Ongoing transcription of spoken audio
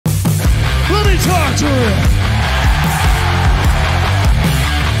talk to him.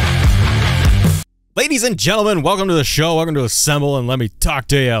 Ladies and gentlemen, welcome to the show. Welcome to Assemble and let me talk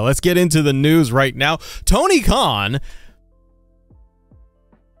to you. Let's get into the news right now. Tony Khan,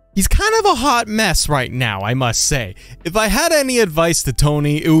 he's kind of a hot mess right now, I must say. If I had any advice to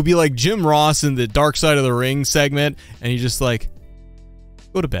Tony, it would be like Jim Ross in the Dark Side of the Ring segment, and he's just like,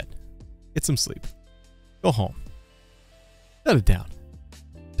 go to bed. Get some sleep. Go home. Shut it down.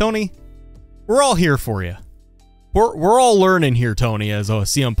 Tony, we're all here for you. We're all learning here, Tony, as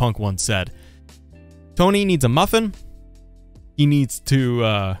CM Punk once said. Tony needs a muffin. He needs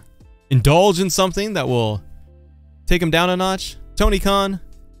to indulge in something that will take him down a notch. Tony Khan,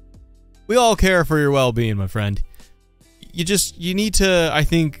 we all care for your well-being, my friend. You need to, I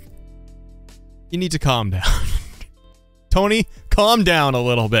think, you need to calm down. Tony, calm down a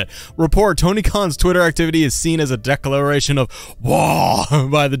little bit. Report, Tony Khan's Twitter activity is seen as a declaration of war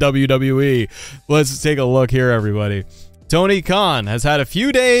by the WWE. Let's take a look here, everybody. Tony Khan has had a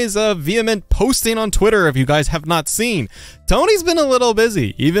few days of vehement posting on Twitter, if you guys have not seen. Tony's been a little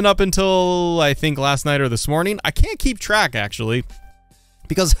busy, even up until, I think, last night or this morning. I can't keep track, actually,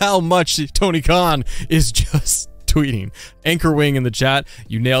 because how much Tony Khan is just tweeting. Anchor Wing in the chat,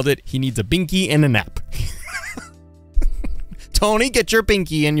 you nailed it. He needs a binky and a nap. Tony, get your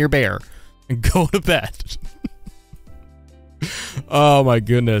binky and your bear and go to bed. Oh my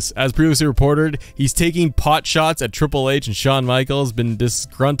goodness. As previously reported, he's taking pot shots at Triple H, and Shawn Michaels been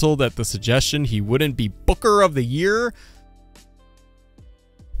disgruntled at the suggestion he wouldn't be Booker of the Year.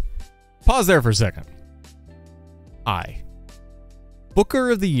 Pause there for a second. Booker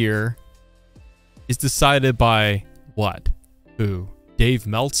of the Year is decided by what? Who? Dave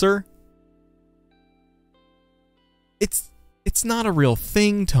Meltzer? It's not a real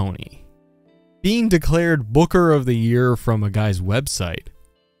thing, Tony. Being declared Booker of the Year from a guy's website,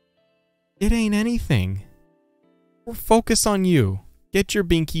 it ain't anything. We're focused on you. Get your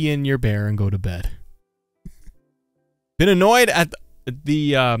binky and your bear and go to bed. Been annoyed at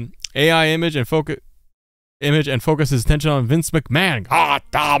the AI image and focus his attention on Vince McMahon.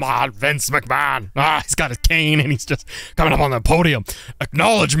 Damn on Vince McMahon. He's got his cane and he's just coming up on the podium.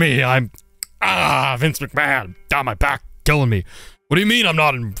 Acknowledge me. I'm Vince McMahon. Down my back, killing me. What do you mean I'm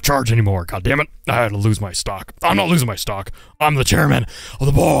not in charge anymore? God damn it. I had to lose my stock. I'm not losing my stock. I'm the chairman of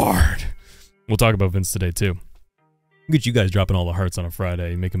the board. We'll talk about Vince today, too. Look at you guys dropping all the hearts on a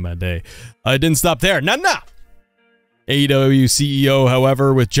Friday, making my day. I didn't stop there. Nah. AEW CEO,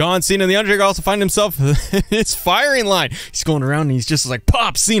 however, with John Cena and The Undertaker also find himself in his firing line. He's going around and he's just like,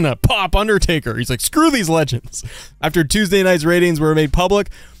 pop Cena, pop Undertaker. He's like, screw these legends. After Tuesday night's ratings were made public,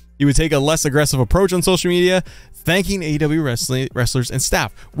 he would take a less aggressive approach on social media, thanking AEW wrestlers and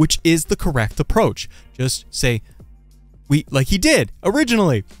staff, which is the correct approach. Just say, like he did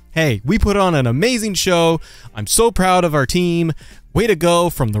originally. Hey, we put on an amazing show. I'm so proud of our team. Way to go,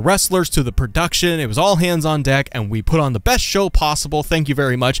 from the wrestlers to the production. It was all hands on deck, and we put on the best show possible. Thank you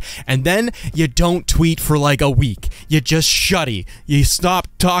very much. And then you don't tweet for like a week. You just shutty. You stop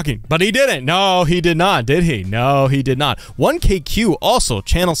talking. But he didn't. No, he did not, did he? No, he did not. 1KQ, also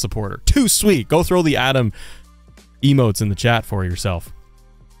channel supporter. Too sweet. Go throw the Adam emotes in the chat for yourself.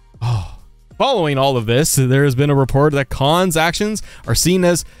 Oh. Following all of this, there has been a report that Khan's actions are seen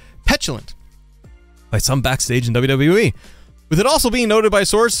as petulant by some backstage in WWE, with it also being noted by a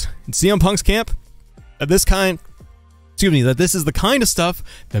source in CM Punk's camp that this is the kind of stuff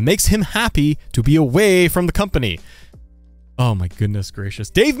that makes him happy to be away from the company. Oh my goodness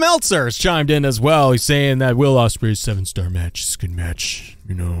gracious. Dave Meltzer has chimed in as well. He's saying that Will Ospreay's 7-star match is a good match.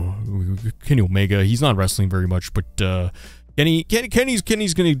 You know, Kenny Omega, he's not wrestling very much, but Kenny's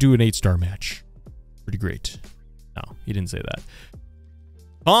gonna do an 8-star match. Pretty great. No, he didn't say that.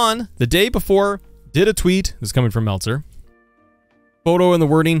 Khan, the day before, did a tweet. This is coming from Meltzer. Photo in the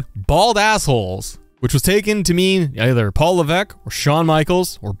wording, bald assholes, which was taken to mean either Paul Levesque or Shawn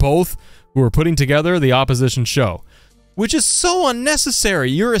Michaels, or both, who were putting together the opposition show. Which is so unnecessary.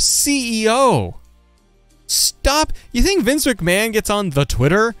 You're a CEO. Stop. You think Vince McMahon gets on the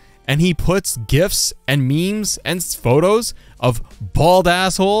Twitter and he puts GIFs and memes and photos of bald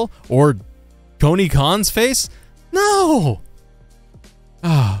asshole or Tony Khan's face? No.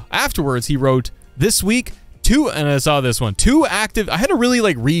 Afterwards, he wrote, this week, and I saw this one, I had to really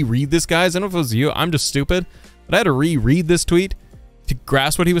like reread this, guys. I don't know if it was you. I'm just stupid. But I had to reread this tweet to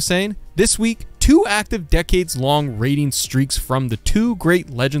grasp what he was saying. This week, 2 active decades-long rating streaks from the 2 great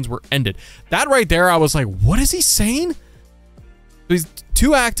legends were ended. That right there, I was like, what is he saying? These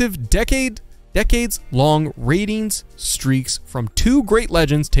 2 active decades-long ratings streaks from 2 great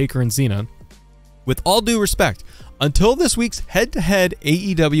legends, Taker and Cena. With all due respect, Until this week's head-to-head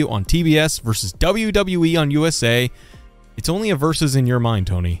AEW on TBS versus WWE on USA, it's only a versus in your mind,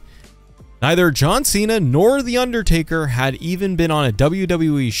 Tony. Neither John Cena nor The Undertaker had even been on a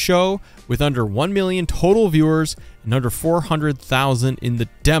WWE show with under 1 million total viewers and under 400,000 in the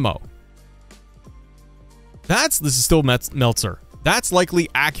demo. This is still Meltzer. That's likely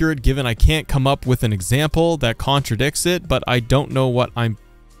accurate given I can't come up with an example that contradicts it, but I don't know what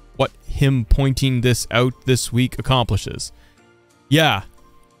him pointing this out this week accomplishes. Yeah.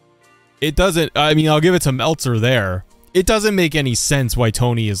 It doesn't, I mean, I'll give it to Meltzer there. It doesn't make any sense why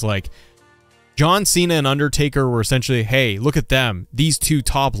Tony is like, John Cena and Undertaker were essentially, hey, look at them. These two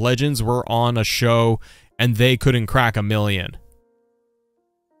top legends were on a show and they couldn't crack 1 million.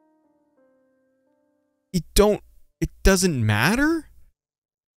 It doesn't matter?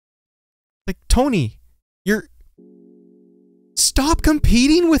 Like, Tony, stop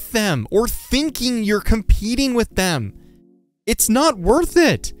competing with them or thinking you're competing with them. It's not worth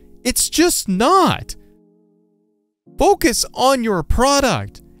it. It's just not. Focus on your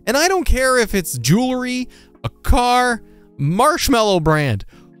product. And I don't care if it's jewelry, a car, marshmallow brand.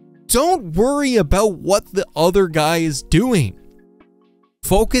 Don't worry about what the other guy is doing.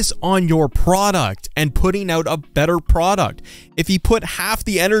 Focus on your product and putting out a better product. If he put half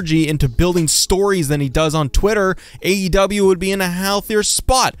the energy into building stories than he does on Twitter, AEW would be in a healthier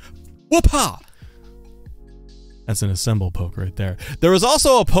spot. Whoop-ha! That's an assemble poke right there. There was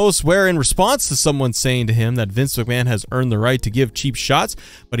also a post where, in response to someone saying to him that Vince McMahon has earned the right to give cheap shots,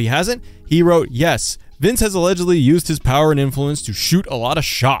 but he hasn't, he wrote, yes, Vince has allegedly used his power and influence to shoot a lot of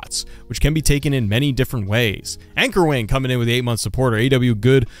shots, which can be taken in many different ways. Anchor Wing coming in with 8-month supporter. AEW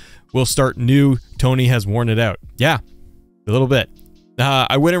good will start new. Tony has worn it out. Yeah, a little bit.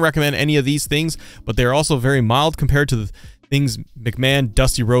 I wouldn't recommend any of these things, but they're also very mild compared to the things McMahon,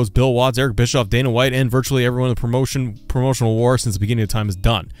 Dusty Rhodes, Bill Watts, Eric Bischoff, Dana White, and virtually everyone in the promotional war since the beginning of time is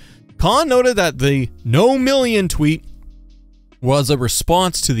done. Khan noted that the no million tweet was a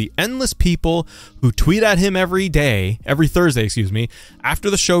response to the endless people who tweet at him every Thursday, after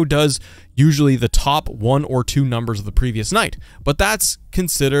the show does usually the top 1 or 2 numbers of the previous night. But that's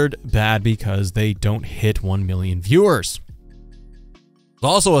considered bad because they don't hit 1 million viewers.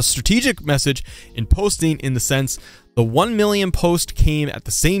 There's also a strategic message in posting in the sense the 1 million post came at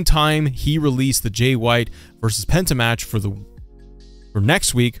the same time he released the Jay White versus Penta match for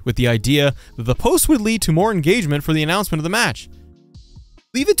next week, with the idea that the post would lead to more engagement for the announcement of the match.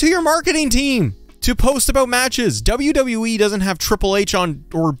 Leave it to your marketing team to post about matches. WWE doesn't have Triple H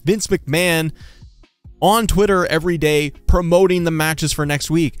or Vince McMahon on Twitter every day promoting the matches for next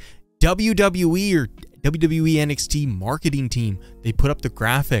week. WWE or WWE NXT marketing team, they put up the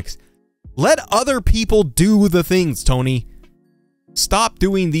graphics. Let other people do the things, Tony. Stop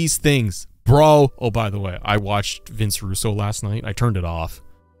doing these things, bro. Oh, by the way, I watched Vince Russo last night. I turned it off.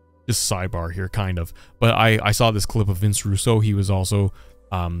 Just sidebar here, kind of. But I saw this clip of Vince Russo. He was also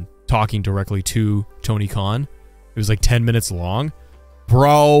talking directly to Tony Khan. It was like 10 minutes long.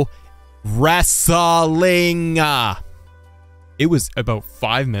 Bro, wrestling. It was about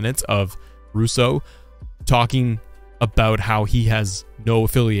 5 minutes of Russo talking about how he has no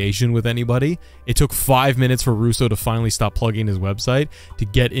affiliation with anybody. It took 5 minutes for Russo to finally stop plugging his website to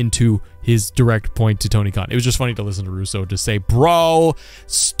get into his direct point to Tony Khan. It was just funny to listen to Russo just say, bro,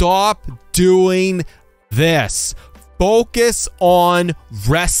 stop doing this. Focus on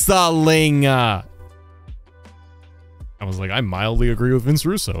wrestling. I was like, I mildly agree with Vince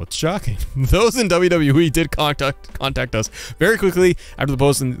Russo. It's shocking. Those in WWE did contact us very quickly after the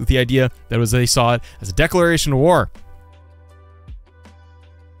post with the idea that they saw it as a declaration of war.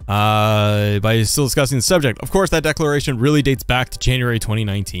 By still discussing the subject. Of course, that declaration really dates back to January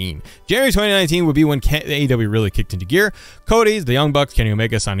 2019. January 2019 would be when AEW really kicked into gear. Cody, the Young Bucks, Kenny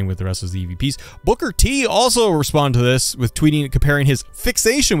Omega signing with the rest of the EVPs. Booker T also responded to this with tweeting, comparing his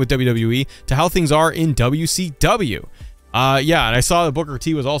fixation with WWE to how things are in WCW. Yeah, and I saw that Booker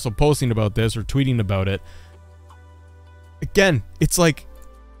T was also posting about this or tweeting about it. Again, it's like,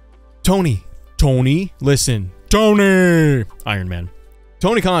 Tony, listen, Tony, Iron Man.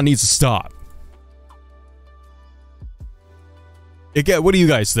 Tony Khan needs to stop. Again, what do you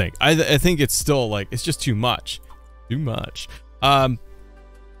guys think? I think it's still like, it's just too much. Too much. Russell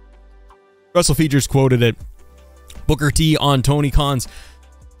Features quoted it. Booker T on Tony Khan's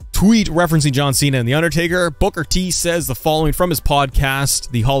tweet referencing John Cena and The Undertaker. Booker T says the following from his podcast,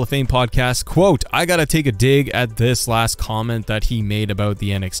 the Hall of Fame podcast, quote, I gotta take a dig at this last comment that he made about the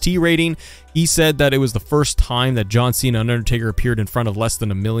NXT rating. He said that it was the first time that John Cena and Undertaker appeared in front of less than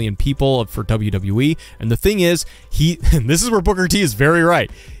 1 million people for WWE. And the thing is, and this is where Booker T is very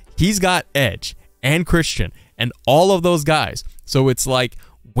right. He's got edge. and Christian and all of those guys. So it's like,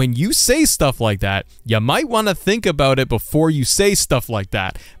 when you say stuff like that, you might want to think about it before you say stuff like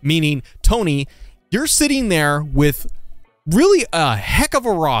that. Meaning, Tony, you're sitting there with really a heck of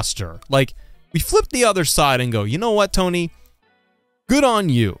a roster. Like, we flip the other side and go, you know what, Tony? Good on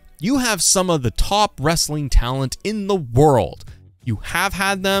you. You have some of the top wrestling talent in the world. You have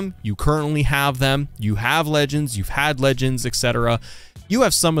had them. You currently have them. You have legends. You've had legends, etc. You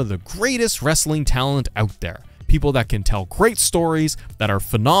have some of the greatest wrestling talent out there. People that can tell great stories, that are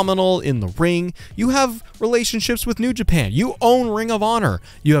phenomenal in the ring. You have relationships with New Japan. You own Ring of Honor.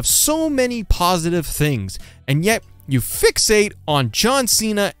 You have so many positive things, and yet you fixate on John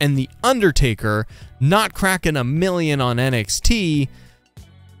Cena and The Undertaker not cracking $1 million on NXT.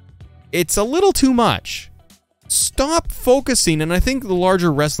 It's a little too much. Stop focusing, and I think the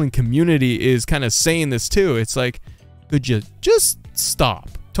larger wrestling community is kind of saying this too. It's like, could you just stop?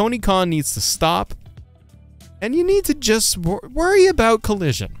 Tony Khan needs to stop. And you need to just worry about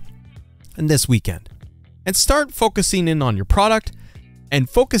Collision and this weekend. And start focusing in on your product and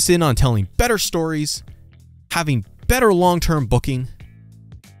focus in on telling better stories, having better long-term booking.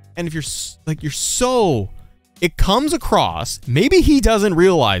 And if it comes across, maybe he doesn't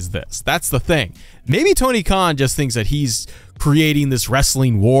realize this. That's the thing. Maybe Tony Khan just thinks that he's creating this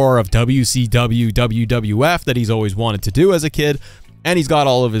wrestling war of WCW, WWF that he's always wanted to do as a kid. And he's got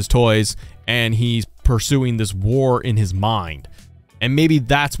all of his toys and he's pursuing this war in his mind. And maybe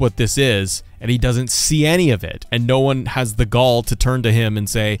that's what this is, and he doesn't see any of it, and no one has the gall to turn to him and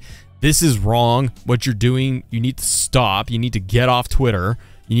say, this is wrong, what you're doing, you need to stop, you need to get off Twitter,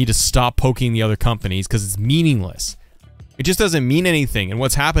 you need to stop poking the other companies because it's meaningless. It just doesn't mean anything. And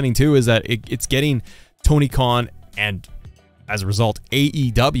what's happening too is that it's getting Tony Khan and, as a result,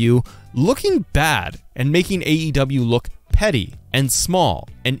 AEW looking bad and making AEW look petty and small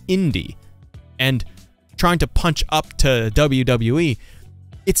and indie and trying to punch up to WWE.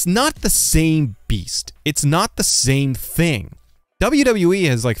 It's not the same beast. It's not the same thing. WWE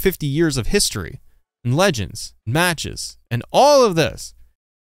has like 50 years of history and legends, matches, and all of this.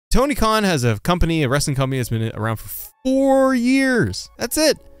 Tony Khan has a wrestling company that's been around for 4 years. That's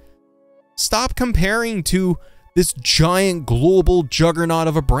it. Stop comparing to this giant global juggernaut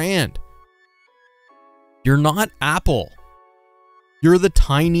of a brand. You're not Apple. You're the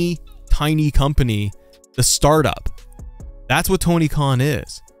tiny company, the startup. That's what Tony Khan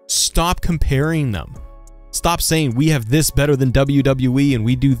is. Stop comparing them. Stop saying we have this better than WWE and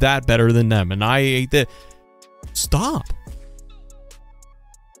we do that better than them and I ate that. Stop.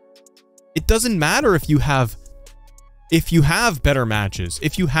 It doesn't matter if you have better matches,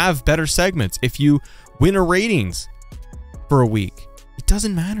 if you have better segments, if you win a ratings for a week. It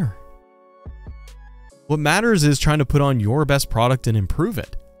doesn't matter. What matters is trying to put on your best product and improve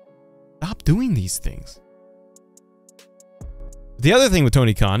it. Stop doing these things. The other thing with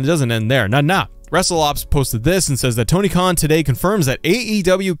Tony Khan, it doesn't end there. Nah. WrestleOps posted this and says that Tony Khan today confirms that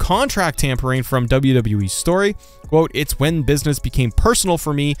AEW contract tampering from WWE's story. Quote, it's when business became personal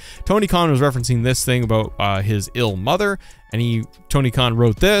for me. Tony Khan was referencing this thing about his ill mother. And Tony Khan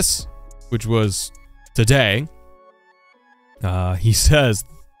wrote this, which was today. He says,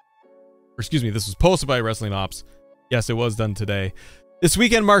 this was posted by Wrestling Ops. Yes, it was done today. This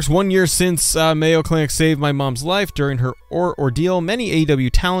weekend marks 1 year since Mayo Clinic saved my mom's life. During her ordeal, many AEW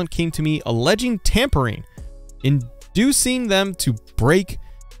talent came to me alleging tampering, inducing them to break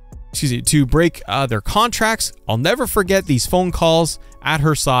their contracts. I'll never forget these phone calls at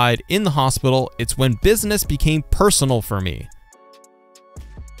her side in the hospital. It's when business became personal for me.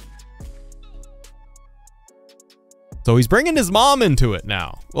 So he's bringing his mom into it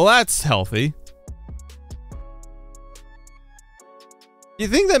now. Well, that's healthy. You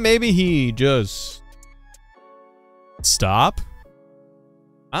think that maybe he just stop?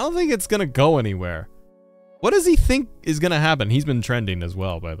 I don't think it's gonna go anywhere. What does he think is gonna happen? He's been trending as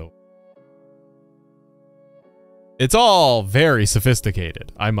well, by the way. It's all very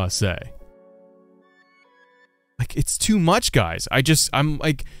sophisticated, I must say. Like, it's too much, guys. I'm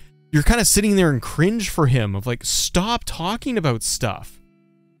like, you're kind of sitting there and cringe for him of like, stop talking about stuff.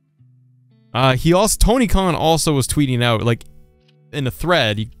 Tony Khan also was tweeting out, like, in a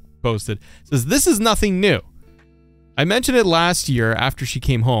thread he posted, says, this is nothing new. I mentioned it last year after she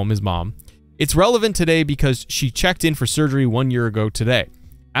came home, his mom. It's relevant today because she checked in for surgery 1 year ago today.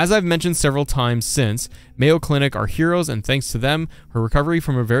 As I've mentioned several times since, Mayo Clinic are heroes, and thanks to them, her recovery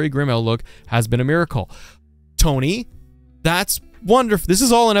from a very grim outlook has been a miracle. Tony, that's wonderful. This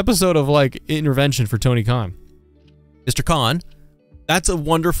is all an episode of like intervention for Tony Khan. Mr. Khan, that's a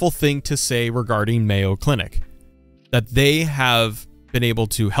wonderful thing to say regarding Mayo Clinic. That they have been able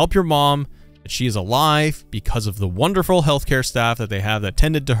to help your mom that she is alive because of the wonderful healthcare staff that they have that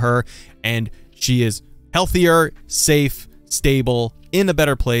tended to her, and she is healthier, safe, stable, in a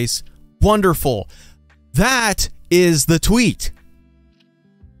better place. Wonderful. That is the tweet.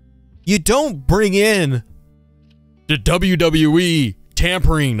 You don't bring in the WWE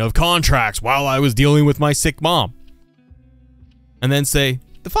tampering of contracts while I was dealing with my sick mom, and then say,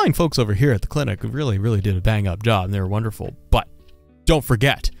 the fine folks over here at the clinic really, really did a bang-up job, and they were wonderful. But don't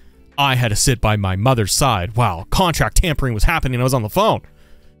forget, I had to sit by my mother's side while contract tampering was happening and I was on the phone.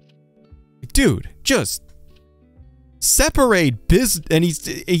 Dude, just separate business, and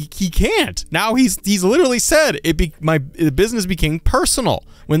he can't. Now he's literally said the business became personal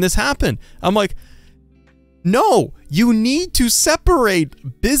when this happened. I'm like, no, you need to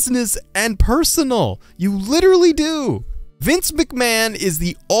separate business and personal. You literally do. Vince McMahon is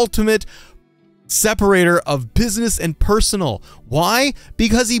the ultimate separator of business and personal. Why?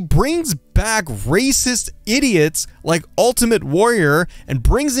 Because he brings back racist idiots like Ultimate Warrior and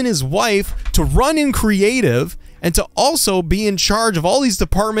brings in his wife to run in creative and to also be in charge of all these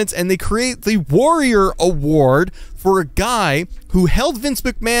departments, and they create the Warrior Award for a guy who held Vince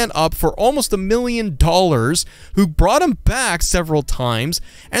McMahon up for almost $1 million, who brought him back several times,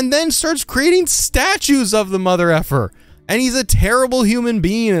 and then starts creating statues of the mother effer. And he's a terrible human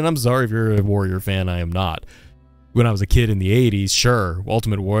being, and I'm sorry if you're a Warrior fan, I am not. When I was a kid in the 80s, sure,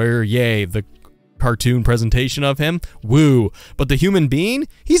 Ultimate Warrior, yay, the cartoon presentation of him, woo. But the human being,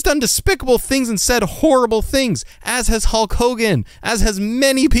 he's done despicable things and said horrible things, as has Hulk Hogan, as has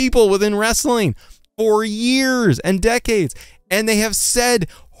many people within wrestling for years and decades. And they have said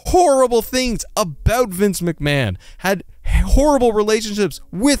horrible things about Vince McMahon, had horrible relationships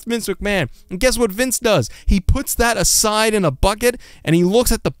with Vince McMahon. And guess what Vince does? He puts that aside in a bucket and he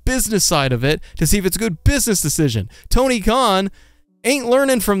looks at the business side of it to see if it's a good business decision. Tony Khan ain't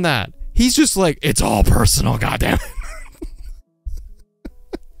learning from that. He's just like, it's all personal, goddammit.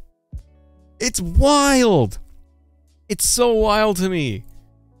 It's wild. It's so wild to me.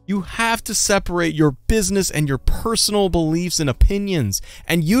 You have to separate your business and your personal beliefs and opinions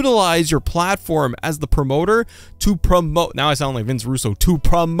and utilize your platform as the promoter to promote. Now I sound like Vince Russo. To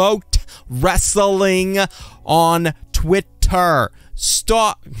promote wrestling on Twitter.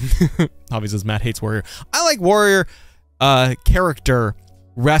 Stop. Obviously, says Matt hates Warrior. I like Warrior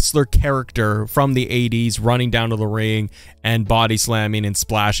wrestler character from the 80s, running down to the ring and body slamming and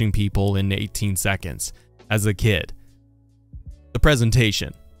splashing people in 18 seconds as a kid. The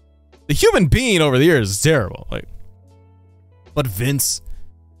presentation. The human being over the years is terrible. But Vince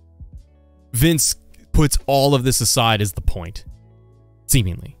puts all of this aside as the point,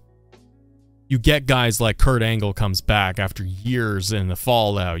 seemingly. You get guys like Kurt Angle comes back after years in the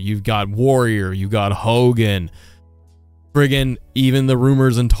fallout. You've got Warrior, you got Hogan. Friggin' even the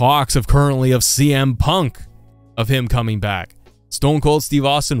rumors and talks of currently of CM Punk, of him coming back. Stone Cold Steve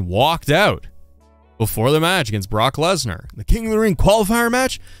Austin walked out before the match against Brock Lesnar. The King of the Ring qualifier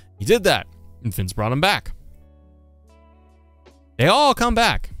match, he did that, and Vince brought him back. They all come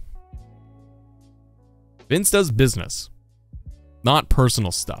back. Vince does business, not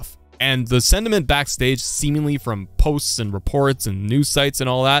personal stuff. And the sentiment backstage, seemingly from posts and reports and news sites and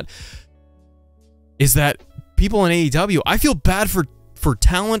all that, is that people in AEW, I feel bad for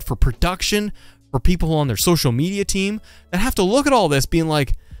talent, for production, for people on their social media team that have to look at all this being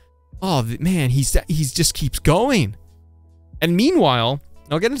like, oh man, he's just keeps going. And meanwhile,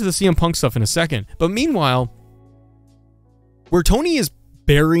 I'll get into the CM Punk stuff in a second, but meanwhile, where Tony is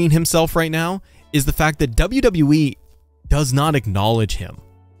burying himself right now is the fact that WWE does not acknowledge him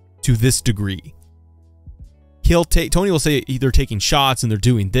to this degree. Tony will say they're taking shots and they're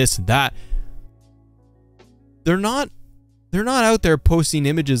doing this and that. They're not out there posting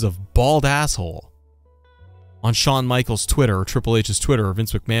images of bald asshole on Shawn Michaels' Twitter or Triple H's Twitter or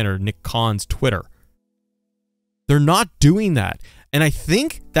Vince McMahon or Nick Khan's Twitter. They're not doing that. And I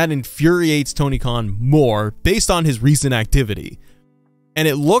think that infuriates Tony Khan more based on his recent activity. And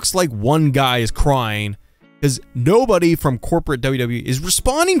it looks like one guy is crying because nobody from corporate WWE is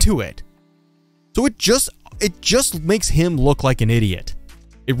responding to it. So it just makes him look like an idiot.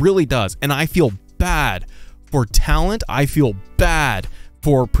 It really does. And I feel bad for talent. I feel bad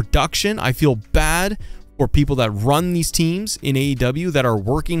for production. I feel bad for people that run these teams in AEW that are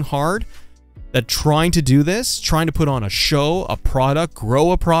working hard, that trying to do this, trying to put on a show, a product,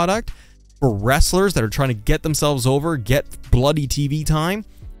 grow a product, for wrestlers that are trying to get themselves over, get bloody TV time,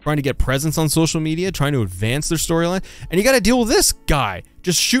 trying to get presence on social media, trying to advance their storyline. And you got to deal with this guy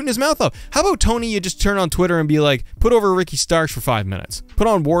just shooting his mouth off. How about Tony, you just turn on Twitter and be like, put over Ricky Starks for 5 minutes. Put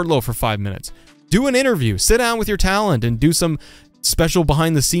on Wardlow for 5 minutes. Do an interview. Sit down with your talent and do some special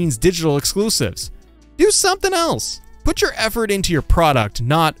behind the scenes digital exclusives. Do something else. Put your effort into your product,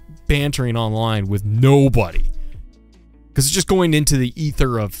 not bantering online with nobody. Because it's just going into the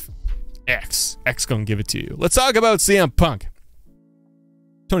ether of X. X gonna give it to you. Let's talk about CM Punk.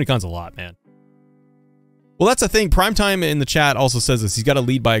 Tony Khan's a lot, man. Well, that's the thing. Primetime in the chat also says this. He's got to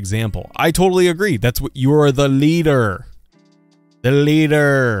lead by example. I totally agree. That's what you are, the leader. The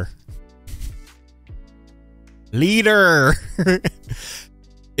leader. Leader.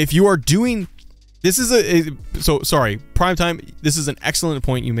 If you are doing... This is sorry, Primetime, this is an excellent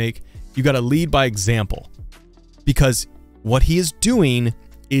point you make. You got to lead by example. Because what he is doing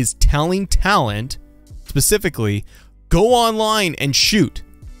is telling talent, specifically, go online and shoot.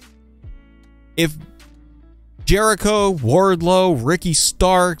 If Jericho, Wardlow, Ricky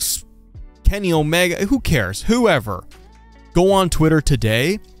Starks, Kenny Omega, who cares? Whoever. Go on Twitter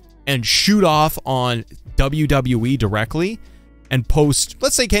today and shoot off on WWE directly and post,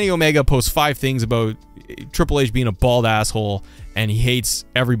 let's say Kenny Omega posts 5 things about Triple H being a bald asshole and he hates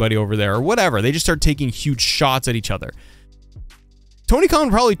everybody over there or whatever. They just start taking huge shots at each other. Tony Khan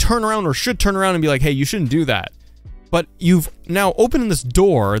would probably turn around or should turn around and be like, hey, you shouldn't do that. But you've now opened this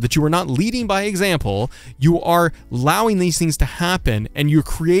door that you are not leading by example. You are allowing these things to happen, and you're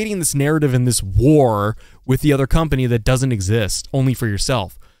creating this narrative and this war with the other company that doesn't exist, only for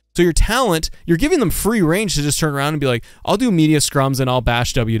yourself. So your talent, you're giving them free range to just turn around and be like, I'll do media scrums and I'll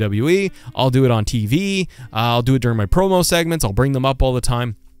bash WWE. I'll do it on TV. I'll do it during my promo segments. I'll bring them up all the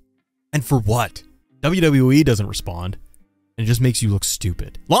time. And for what? WWE doesn't respond. And it just makes you look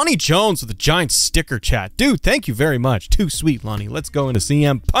stupid. Lonnie Jones with a giant sticker chat. Dude, thank you very much. Too sweet, Lonnie. Let's go into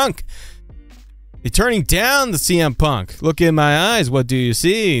CM Punk. You're turning down the CM Punk. Look in my eyes. What do you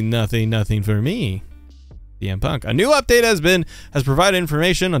see? Nothing, nothing for me. CM Punk. A new update has provided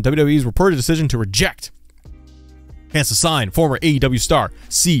information on WWE's reported decision to reject and to sign former AEW star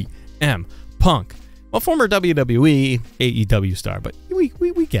CM Punk. Well, former WWE AEW star, but we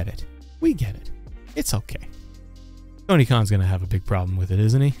get it. We get it. It's okay. Tony Khan's going to have a big problem with it,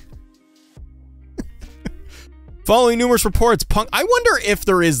 isn't he? Following numerous reports, Punk... I wonder if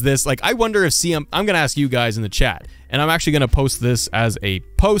there is this... Like, I wonder if CM... I'm going to ask you guys in the chat. And I'm actually going to post this as a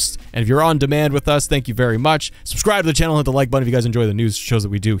post. And if you're on demand with us, thank you very much. Subscribe to the channel, hit the like button if you guys enjoy the news shows that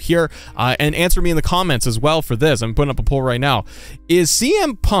we do here. And answer me in the comments as well for this. I'm putting up a poll right now. Is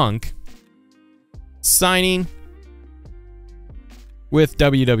CM Punk signing with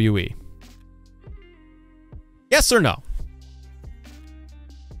WWE? Yes or no?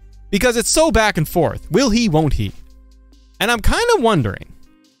 Because it's so back and forth. Will he, won't he? And I'm kind of wondering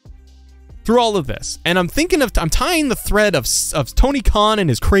through all of this. And I'm tying the thread of Tony Khan and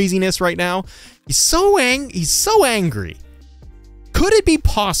his craziness right now. He's so angry. Could it be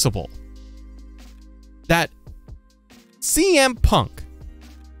possible that CM Punk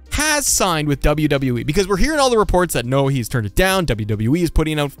has signed with WWE? Because we're hearing all the reports that no, he's turned it down. WWE is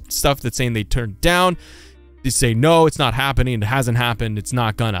putting out stuff that's saying they turned it down. They say, no, it's not happening. It hasn't happened. It's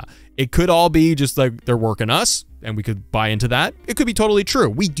not gonna. It could all be just like they're working us, and we could buy into that. It could be totally true.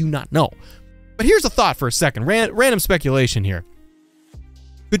 We do not know. But here's a thought for a second. Random speculation here.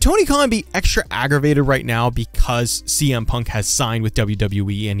 Could Tony Khan be extra aggravated right now because CM Punk has signed with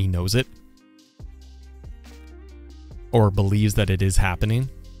WWE and he knows it? Or believes that it is happening?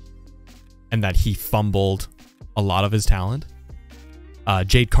 And that he fumbled a lot of his talent?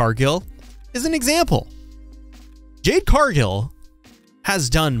 Jade Cargill is an example. Jade Cargill has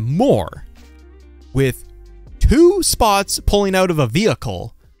done more with 2 spots pulling out of a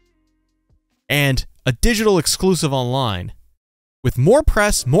vehicle and a digital exclusive online with more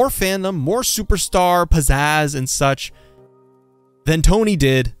press, more fandom, more superstar pizzazz and such than Tony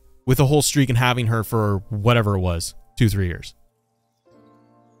did with a whole streak and having her for whatever it was, 2-3 years.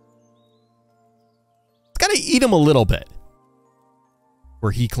 It's got to eat him a little bit.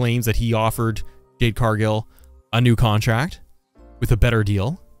 Where he claims that he offered Jade Cargill a new contract with a better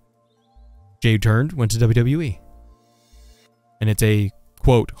deal. Jade went to WWE. And it's a,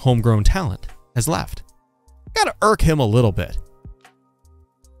 quote, homegrown talent has left. Gotta irk him a little bit.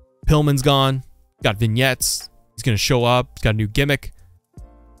 Pillman's gone. Got vignettes. He's gonna show up. He's got a new gimmick.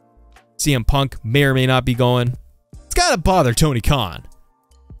 CM Punk may or may not be going. It's gotta bother Tony Khan.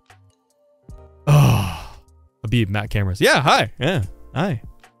 Oh, Habib, Matt Cameras. Yeah, hi. Yeah, hi.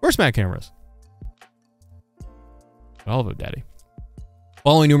 Where's Matt Cameras? All of it, daddy.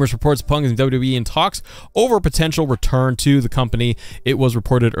 Following numerous reports, Punk is in WWE in talks over a potential return to the company. It was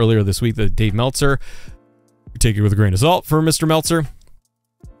reported earlier this week that Dave Meltzer, we take it with a grain of salt for Mr. Meltzer,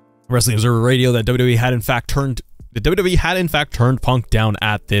 Wrestling Observer Radio, that WWE had in fact turned Punk down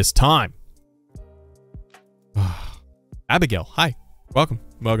at this time. Abigail, hi. Welcome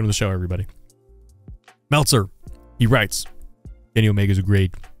to the show, everybody. Meltzer, he writes, Kenny Omega's a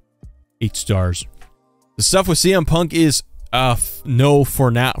grade 8 stars. The stuff with CM Punk is no for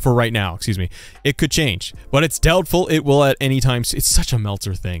right now. Excuse me. It could change, but it's doubtful it will at any time. It's such a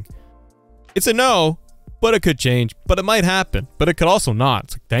Meltzer thing. It's a no, but it could change. But it might happen. But it could also not.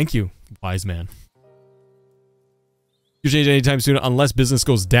 It's like, thank you, wise man. You change anytime soon unless business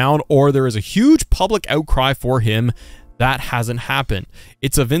goes down or there is a huge public outcry for him. That hasn't happened.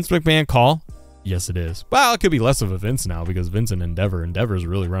 It's a Vince McMahon call. Yes, it is. Well, it could be less of a Vince now because Vince and Endeavor's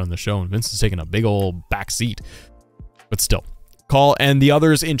really running the show, and Vince is taking a big old back seat. But still, call, and the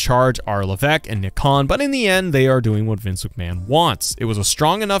others in charge are Levesque and Nick Khan, but in the end, they are doing what Vince McMahon wants. It was a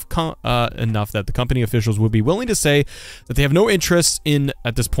strong enough that the company officials would be willing to say that they have no interest in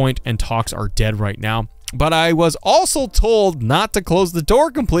at this point, and talks are dead right now. But I was also told not to close the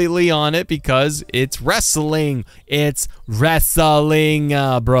door completely on it because it's wrestling. It's wrestling,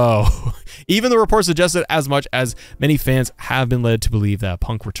 bro. Even the report suggested as much, as many fans have been led to believe that a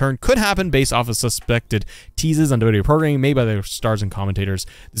Punk return could happen based off of suspected teases on WWE programming made by their stars and commentators.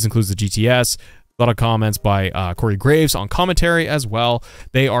 This includes the GTS. A lot of comments by Corey Graves on commentary as well.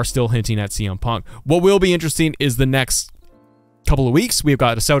 They are still hinting at CM Punk. What will be interesting is the next couple of weeks. We've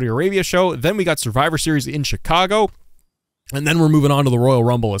got a Saudi Arabia show, then we got Survivor Series in Chicago, and then we're moving on to the Royal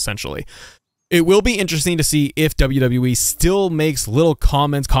Rumble, essentially. It will be interesting to see if WWE still makes little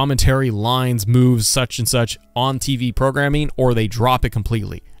comments, commentary, lines, moves, such and such on TV programming, or they drop it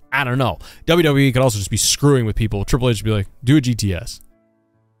completely. I don't know. WWE could also just be screwing with people. Triple H would be like, do a GTS.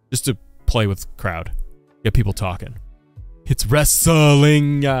 Just to play with the crowd. Get people talking. It's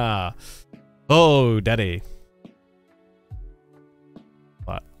wrestling. Oh, daddy.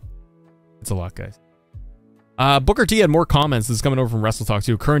 It's a lot, guys. Booker T had more comments. This is coming over from Wrestle Talk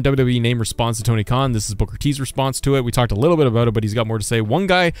too. Current WWE name response to Tony Khan. This is Booker T's response to it. We talked a little bit about it, but he's got more to say. One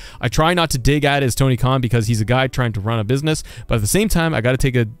guy I try not to dig at is Tony Khan because he's a guy trying to run a business. But at the same time, I got to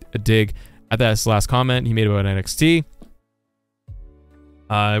take a dig at that last comment he made about NXT.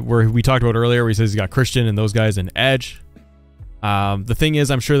 Where we talked about earlier, where he says he's got Christian and those guys and Edge. The thing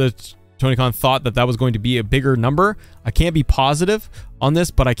is, I'm sure that Tony Khan thought that was going to be a bigger number. I can't be positive on this,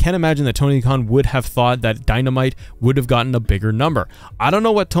 but I can imagine that Tony Khan would have thought that Dynamite would have gotten a bigger number. I don't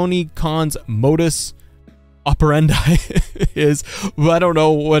know what Tony Khan's modus operandi is. I don't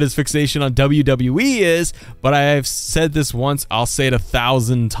know what his fixation on WWE is, but I've said this once. I'll say it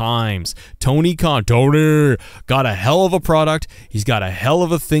 1,000 times. Tony Khan, got a hell of a product. He's got a hell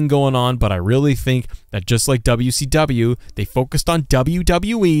of a thing going on, but I really think that just like WCW, they focused on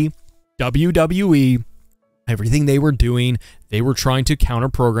WWE, everything they were doing, they were trying to counter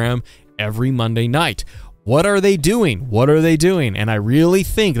program every Monday night. What are they doing? And I really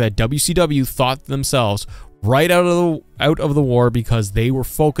think that WCW thought themselves right out of the war because they were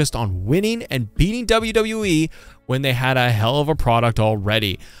focused on winning and beating WWE when they had a hell of a product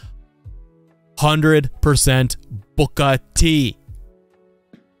already. 100% Booker T.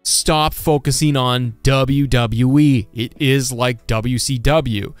 Stop focusing on WWE. It is like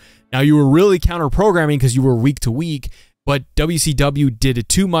WCW. Now, you were really counter-programming because you were week to week, but WCW did it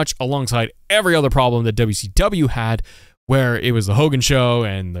too much alongside every other problem that WCW had, where it was the Hogan show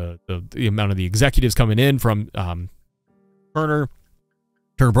and the amount of the executives coming in from Turner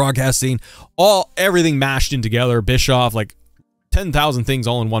Broadcasting, everything mashed in together, Bischoff, like 10,000 things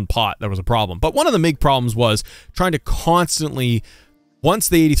all in one pot. That was a problem. But one of the big problems was trying to constantly, once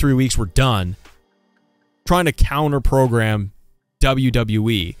the 83 weeks were done, trying to counter-program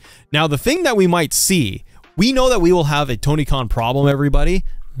WWE. Now, the thing that we might see, we know that we will have a Tony Khan problem, everybody.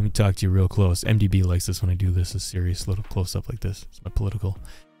 Let me talk to you real close. MDB likes this when I do this, a serious little close-up like this. It's my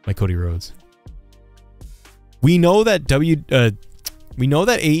Cody Rhodes. We know that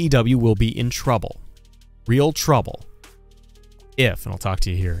AEW will be in trouble. Real trouble. And I'll talk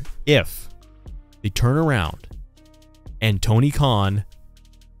to you here, if they turn around and Tony Khan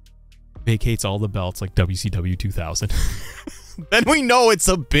vacates all the belts like WCW 2000. Then we know it's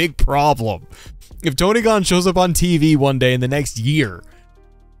a big problem. If Tony Khan shows up on TV one day in the next year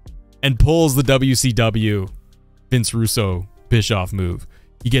and pulls the WCW Vince Russo Bischoff move,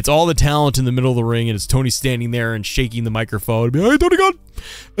 he gets all the talent in the middle of the ring and it's Tony standing there and shaking the microphone and be like, "Hey, Tony Khan,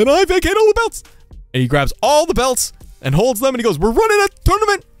 and I vacate all the belts." And he grabs all the belts and holds them and he goes, "We're running a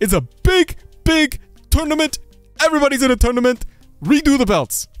tournament. It's a big, big tournament. Everybody's in a tournament. Redo the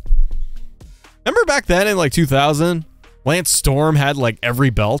belts." Remember back then in like 2000? Lance Storm had like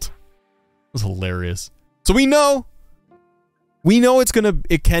every belt. It was hilarious. So we know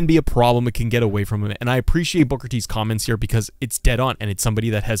it can be a problem. It can get away from him. And I appreciate Booker T's comments here because it's dead on. And it's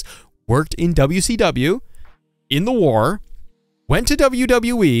somebody that has worked in WCW, in the war, went to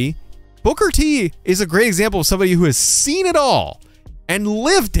WWE. Booker T is a great example of somebody who has seen it all and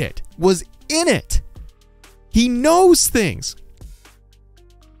lived it, was in it. He knows things.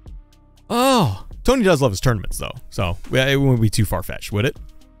 Oh, Tony does love his tournaments, though. So it wouldn't be too far-fetched, would it?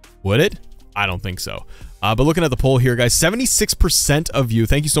 Would it? I don't think so. But looking at the poll here, guys, 76% of you,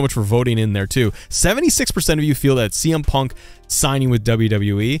 thank you so much for voting in there, too. 76% of you feel that CM Punk signing with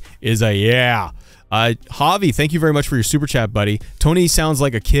WWE is a yeah. Javi, thank you very much for your super chat, buddy. Tony sounds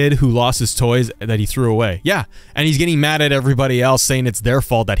like a kid who lost his toys that he threw away. Yeah, and he's getting mad at everybody else saying it's their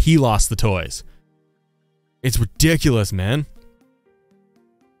fault that he lost the toys. It's ridiculous, man.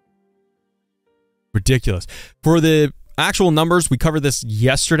 Ridiculous. For the actual numbers, we covered this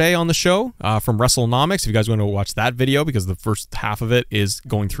yesterday on the show from WrestleNomics. If you guys want to watch that video, because the first half of it is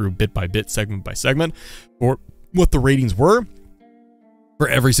going through bit by bit, segment by segment, or what the ratings were for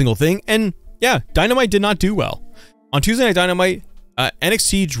every single thing. And yeah, Dynamite did not do well. On Tuesday Night Dynamite,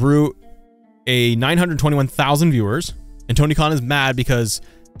 NXT drew a 921,000 viewers, and Tony Khan is mad because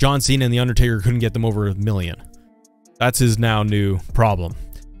John Cena and The Undertaker couldn't get them over 1 million. That's his now new problem.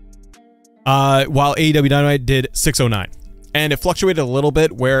 While AEW Dynamite did 609. And it fluctuated a little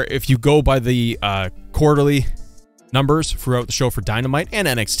bit, where if you go by the quarterly numbers throughout the show for Dynamite and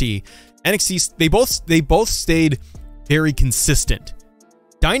NXT, they both stayed very consistent.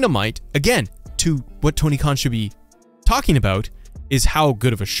 Dynamite, again, to what Tony Khan should be talking about, is how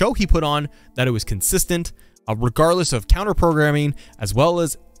good of a show he put on, that it was consistent, regardless of counter programming, as well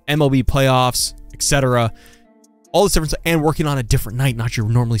as MLB playoffs, etc. All this difference, and working on a different night, not your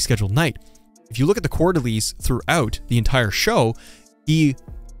normally scheduled night. If you look at the quarterlies throughout the entire show, he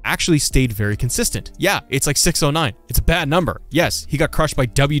actually stayed very consistent. Yeah, it's like 609. It's a bad number. Yes, he got crushed by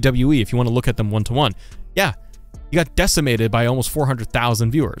WWE if you want to look at them one-to-one. Yeah, he got decimated by almost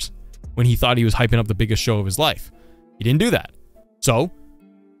 400,000 viewers when he thought he was hyping up the biggest show of his life. He didn't do that. So,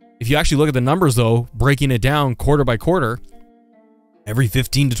 if you actually look at the numbers, though, breaking it down quarter by quarter, every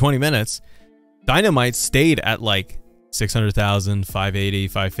 15 to 20 minutes, Dynamite stayed at like 600,000, 580,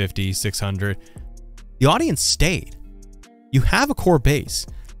 550, 600. The audience stayed. You have a core base.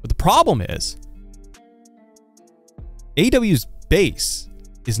 But the problem is, AEW's base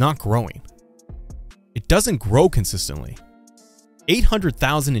is not growing. It doesn't grow consistently.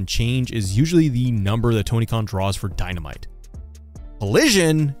 800,000 and change is usually the number that Tony Khan draws for Dynamite.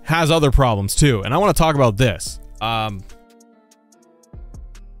 Collision has other problems too, and I want to talk about this.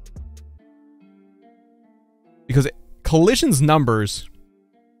 Because Collision's numbers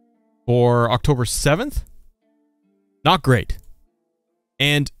for October 7th, not great.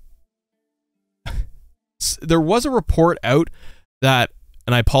 And there was a report out that,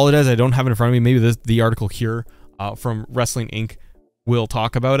 and I apologize, I don't have it in front of me, maybe the article here from Wrestling Inc. will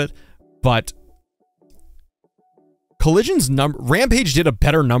talk about it, but Collision's number, Rampage did a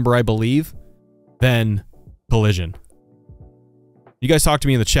better number, I believe, than Collision. You guys talk to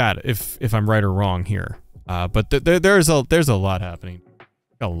me in the chat if I'm right or wrong here. But there's a lot happening.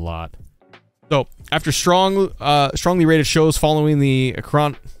 A lot. So, after strongly rated shows following the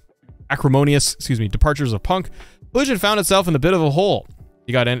acrimonious, departures of Punk, Collision found itself in a bit of a hole.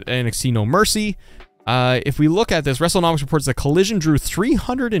 You got NXT No Mercy. If we look at this, WrestleNomics reports that Collision drew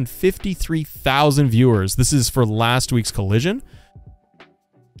 353,000 viewers. This is for last week's Collision.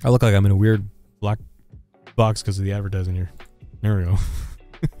 I look like I'm in a weird black box because of the advertising here. There we go.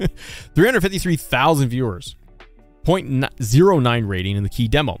 353,000 viewers. 0.09 rating in the key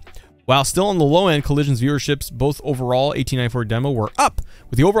demo. While still on the low end, Collision's viewerships, both overall 1894 demo, were up,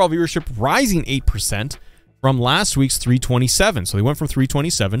 with the overall viewership rising 8% from last week's 327. So they went from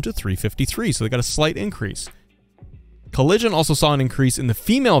 327 to 353. So they got a slight increase. Collision also saw an increase in the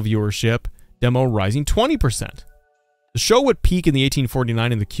female viewership demo, rising 20%. The show would peak in the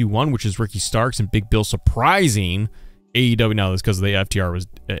 1849 in the Q1, which is Ricky Starks and Big Bill surprising AEW. Now that's because the FTR was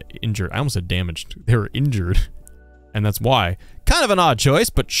injured. I almost said damaged. They were injured. And that's why. Kind of an odd choice,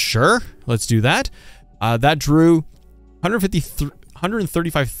 but sure. Let's do that. That drew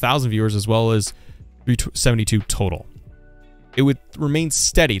 135,000 viewers as well as 372 total. It would remain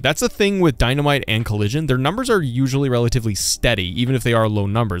steady. That's the thing with Dynamite and Collision. Their numbers are usually relatively steady, even if they are low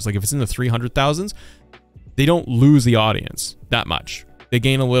numbers. Like if it's in the 300,000s, they don't lose the audience that much. They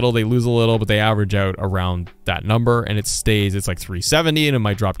gain a little, they lose a little, but they average out around that number, and it stays. It's like 370, and it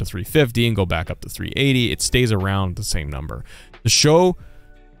might drop to 350 and go back up to 380. It stays around the same number. The show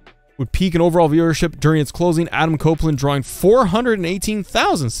would peak in overall viewership during its closing. Adam Copeland drawing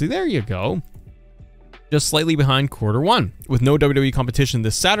 418,000. See, there you go. Just slightly behind quarter one. With no WWE competition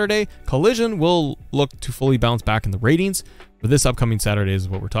this Saturday, Collision will look to fully bounce back in the ratings. But this upcoming Saturday is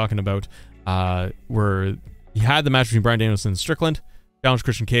what we're talking about, where You had the match between Bryan Danielson and Strickland, challenged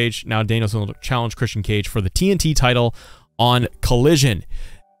Christian Cage. Now Danielson will challenge Christian Cage for the TNT title on Collision.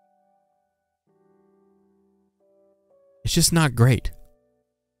 It's just not great.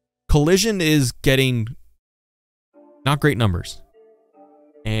 Collision is getting not great numbers.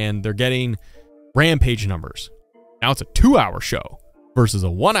 And they're getting Rampage numbers. Now it's a 2-hour show versus a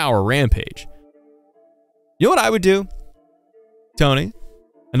 1-hour Rampage. You know what I would do, Tony?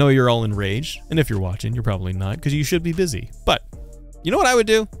 I know you're all enraged, and if you're watching, you're probably not, because you should be busy. But you know what I would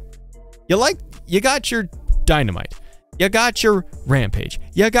do? You got your Dynamite, you got your Rampage,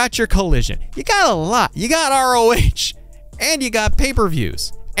 you got your Collision, you got a lot. You got ROH, and you got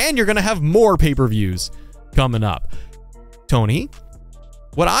pay-per-views, and you're gonna have more pay-per-views coming up. Tony,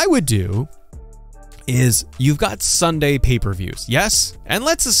 what I would do is you've got Sunday pay-per-views, yes, and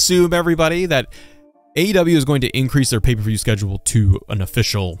let's assume everybody that AEW is going to increase their pay-per-view schedule to an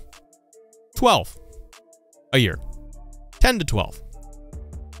official 12 a year. 10 to 12.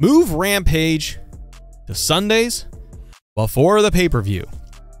 Move Rampage to Sundays before the pay-per-view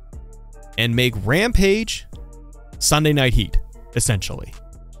and make Rampage Sunday Night Heat, essentially.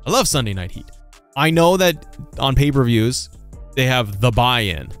 I love Sunday Night Heat. I know that on pay-per-views, they have the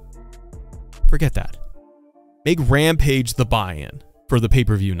buy-in. Forget that. Make Rampage the buy-in for the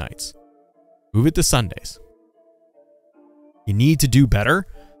pay-per-view nights. Move it to Sundays. You need to do better,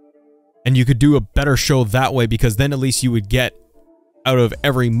 and you could do a better show that way, because then at least you would get out of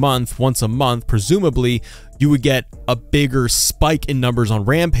every month, once a month, presumably you would get a bigger spike in numbers on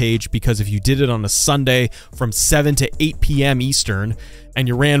Rampage, because if you did it on a Sunday from 7 to 8 p.m. Eastern and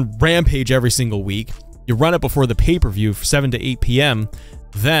you ran Rampage every single week, you run it before the pay-per-view for 7 to 8 p.m.,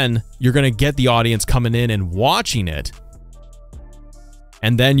 then you're going to get the audience coming in and watching it.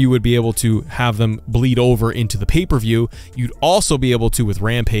 And then you would be able to have them bleed over into the pay-per-view. You'd also be able to, with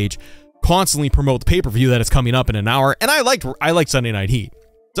Rampage, constantly promote the pay-per-view that is coming up in an hour. And I liked Sunday Night Heat.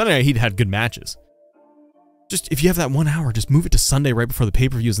 Sunday Night Heat had good matches. Just if you have that 1 hour, just move it to Sunday right before the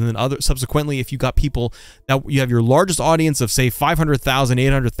pay-per-views, and then subsequently, if you got people that you have your largest audience of say 500,000,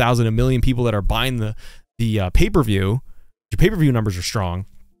 800,000, a million people that are buying the pay-per-view, your pay-per-view numbers are strong.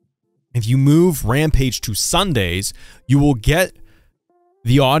 If you move Rampage to Sundays, you will get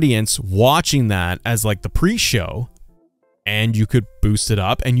the audience watching that as like the pre-show, and you could boost it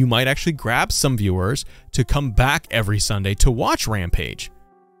up, and you might actually grab some viewers to come back every Sunday to watch Rampage.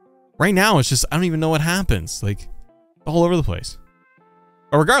 Right now, it's just, I don't even know what happens. Like, all over the place.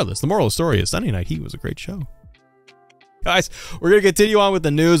 But regardless, the moral of the story is Sunday Night Heat was a great show. Guys, we're going to continue on with the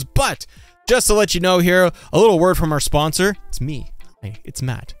news, but just to let you know here, a little word from our sponsor. It's me. Hey, it's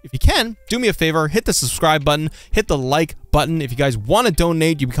Matt. If you can, do me a favor, hit the subscribe button, hit the like button. If you guys want to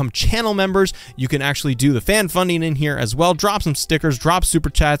donate, you become channel members. You can actually do the fan funding in here as well. Drop some stickers, drop super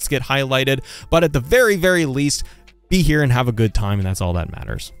chats, get highlighted. But at the very, very least, be here and have a good time, and that's all that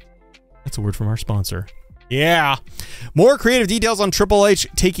matters. That's a word from our sponsor. Yeah. More creative details on Triple H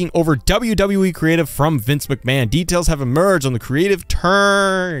taking over WWE creative from Vince McMahon. Details have emerged on the creative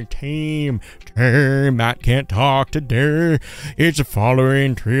team. Matt can't talk today. It's the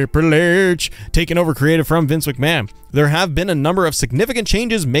following Triple H taking over creative from Vince McMahon. There have been a number of significant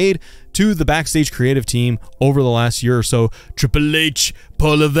changes made to the backstage creative team over the last year or so. Triple H,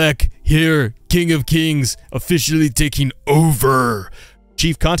 Paul Levesque here, King of Kings, officially taking over.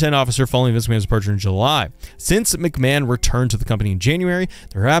 Chief Content Officer following Vince McMahon's departure in July. Since McMahon returned to the company in January,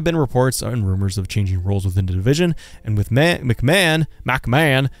 there have been reports and rumors of changing roles within the division, and with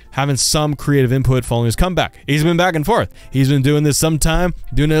McMahon having some creative input following his comeback. He's been back and forth. He's been doing this sometime,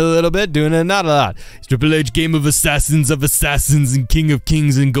 doing it a little bit, doing it not a lot. It's Triple H, Game of Assassins, and King of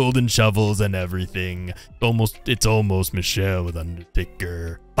Kings and Golden Shovels and everything. It's almost Michelle with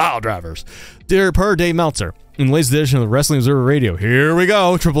Undertaker. Pile drivers. Per Dave Meltzer. In the latest edition of the Wrestling Observer Radio, here we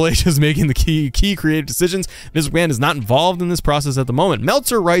go. Triple H is making the key creative decisions. Vince McMahon is not involved in this process at the moment.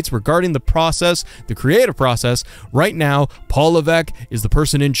 Meltzer writes regarding the process, the creative process, right now, Paul Levesque is the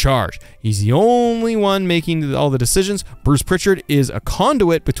person in charge. He's the only one making all the decisions. Bruce Pritchard is a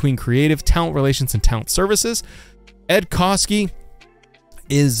conduit between creative, talent relations, and talent services. Ed Koski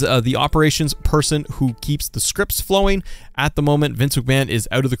is the operations person who keeps the scripts flowing. At the moment, Vince McMahon is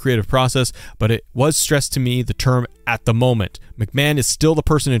out of the creative process, but it was stressed to me the term "at the moment." McMahon is still the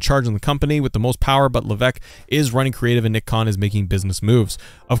person in charge of the company with the most power, but Levesque is running creative and Nick Khan is making business moves.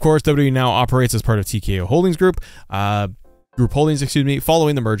 Of course, WWE now operates as part of TKO Holdings Group. Group Holdings,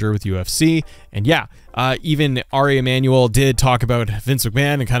 following the merger with UFC. And yeah, even Ari Emanuel did talk about Vince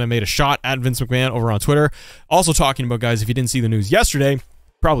McMahon and kind of made a shot at Vince McMahon over on Twitter. Also talking about, guys, if you didn't see the news yesterday,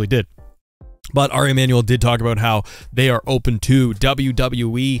 probably did. But Ari Emanuel did talk about how they are open to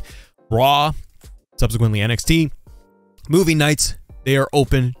WWE Raw Subsequently, NXT, movie nights, they are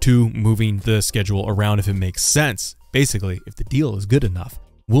open to moving the schedule around if it makes sense. Basically, if the deal is good enough,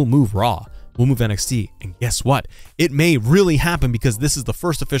 we'll move Raw, we'll move NXT, and guess what? It may really happen because this is the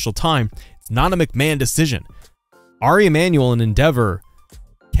first official time. It's not a McMahon decision. Ari Emanuel and Endeavor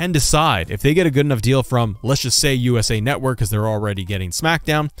can decide if they get a good enough deal from, let's just say, USA Network, because they're already getting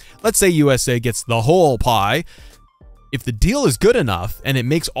SmackDown. Let's say USA gets the whole pie. If the deal is good enough and it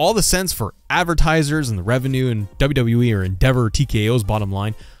makes all the sense for advertisers and the revenue and WWE or Endeavor or TKO's bottom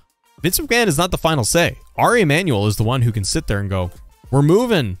line, Vince McMahon is not the final say. Ari Emanuel is the one who can sit there and go, we're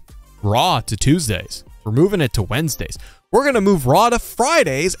moving Raw to Tuesdays. We're moving it to Wednesdays. We're going to move Raw to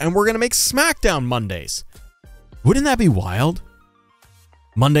Fridays, and we're going to make SmackDown Mondays. Wouldn't that be wild?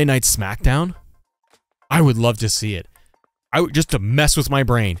 Monday Night SmackDown? I would love to see it. Just to mess with my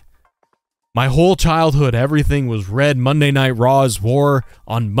brain. My whole childhood, everything was red. Monday Night Raw's war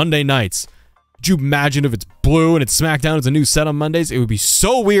on Monday nights. Could you imagine if it's blue and it's SmackDown, it's a new set on Mondays? It would be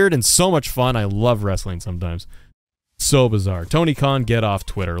so weird and so much fun. I love wrestling sometimes. So bizarre. Tony Khan, get off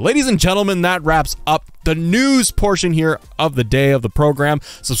Twitter. Ladies and gentlemen, that wraps up the news portion here of the day of the program.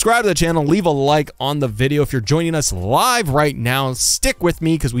 Subscribe to the channel. Leave a like on the video. If you're joining us live right now, stick with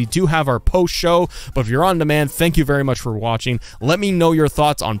me because we do have our post show. But if you're on demand, thank you very much for watching. Let me know your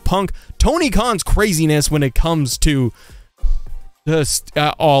thoughts on Punk, Tony Khan's craziness when it comes to just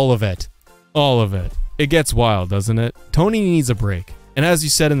all of it. All of it. It gets wild, doesn't it? Tony needs a break. And as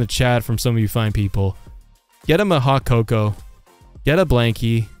you said in the chat from some of you fine people, get him a hot cocoa, get a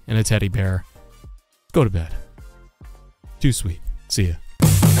blankie, and a teddy bear. Go to bed. Too sweet. See ya.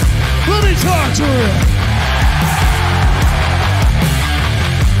 Let me talk to him.